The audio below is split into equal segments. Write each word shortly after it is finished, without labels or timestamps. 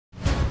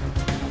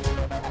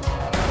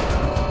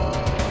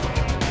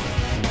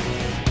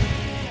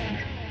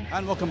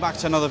And welcome back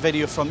to another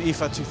video from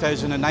IFA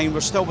 2009. We're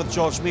still with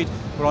George Mead.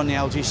 We're on the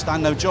LG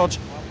stand. Now George,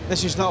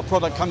 this is not a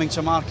product coming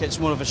to market, it's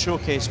more of a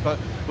showcase, but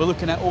we're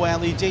looking at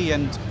OLED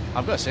and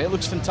I've got to say it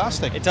looks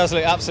fantastic. It does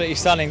look absolutely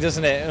stunning,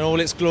 doesn't it? In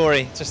all its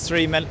glory. Just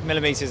 3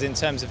 millimeters in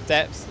terms of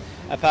depth,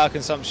 a power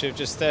consumption of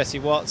just 30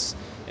 watts.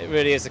 It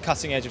really is the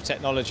cutting edge of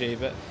technology.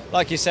 But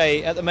like you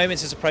say, at the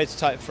moment it's a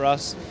prototype for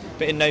us,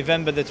 but in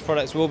November the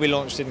products will be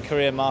launched in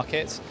Korean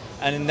markets,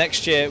 and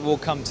next year it will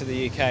come to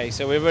the UK.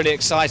 So we're really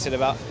excited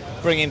about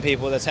bringing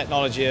people the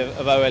technology of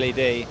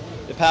OLED.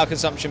 The power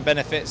consumption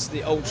benefits,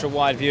 the ultra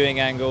wide viewing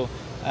angle,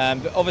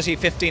 but obviously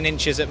 15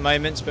 inches at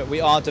moments, but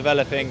we are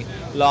developing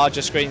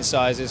larger screen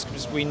sizes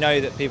because we know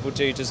that people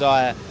do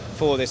desire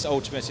for this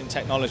ultimate in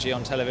technology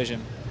on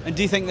television. And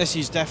do you think this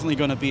is definitely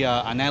going to be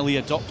an early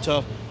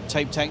adopter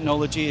type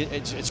technology?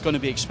 It's going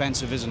to be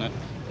expensive, isn't it?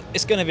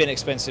 It's going to be an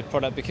expensive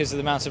product because of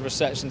the amount of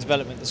research and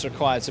development that's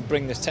required to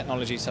bring this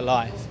technology to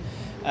life.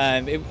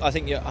 I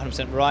think you're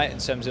 100% right in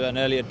terms of an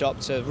early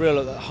adopter, real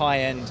at the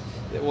high end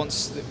that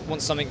wants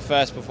something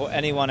first before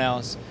anyone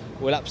else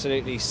will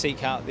absolutely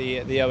seek out the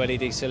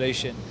OLED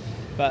solution.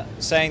 But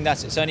saying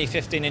that it's only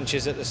 15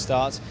 inches at the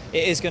start,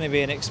 it is going to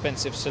be an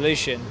expensive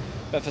solution.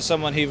 But for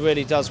someone who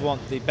really does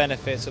want the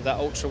benefits of that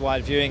ultra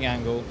wide viewing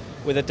angle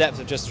with a depth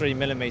of just 3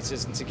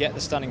 millimeters and to get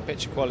the stunning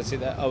picture quality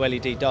that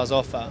OLED does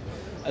offer,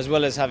 as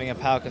well as having a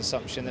power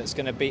consumption that's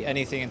going to beat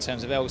anything in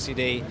terms of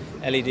LCD,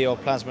 LED or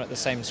plasma at the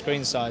same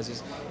screen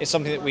sizes, it's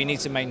something that we need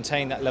to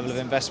maintain that level of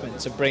investment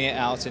to bring it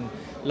out in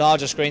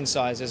larger screen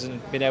sizes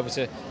and being able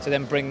to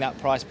then bring that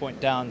price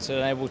point down to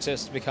enable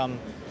us to become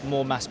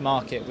more mass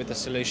market with the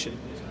solution.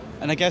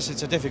 And I guess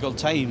it's a difficult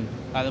time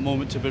at the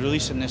moment to be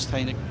releasing this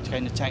kind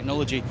of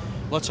technology.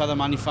 Lots of other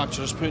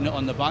manufacturers putting it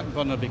on the back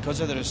burner because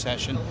of the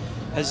recession.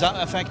 Is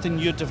that affecting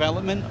your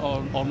development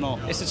or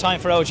not? It's a time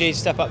for LG to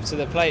step up to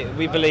the plate.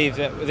 We believe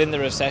that within the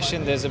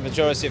recession there's a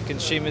majority of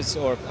consumers,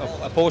 or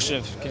a portion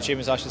of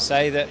consumers I should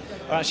say, that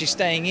are actually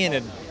staying in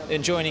and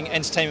enjoying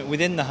entertainment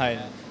within the home,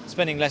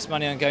 spending less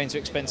money on going to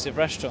expensive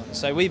restaurants.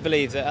 So we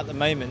believe that at the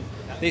moment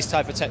this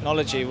type of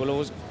technology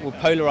will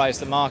polarise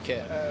the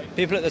market.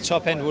 People at the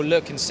top end will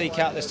look and seek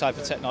out this type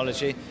of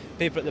technology.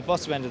 People at the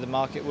bottom end of the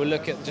market will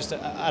look at just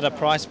at a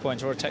price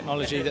point or a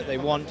technology that they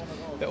want,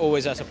 but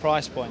always at a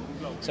price point.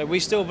 So we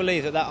still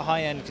believe that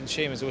high-end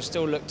consumers will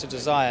still look to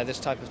desire this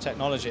type of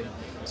technology.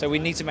 So we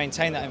need to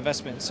maintain that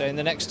investment. So in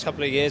the next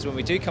couple of years, when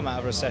we do come out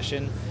of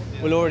recession,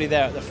 we're already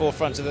there at the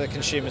forefront of the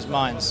consumers'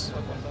 minds.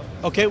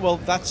 Okay, well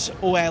that's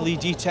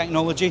OLED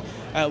technology.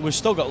 We've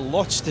still got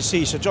lots to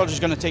see, so George is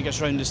going to take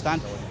us around the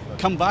stand.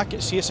 Come back,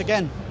 see us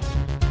again.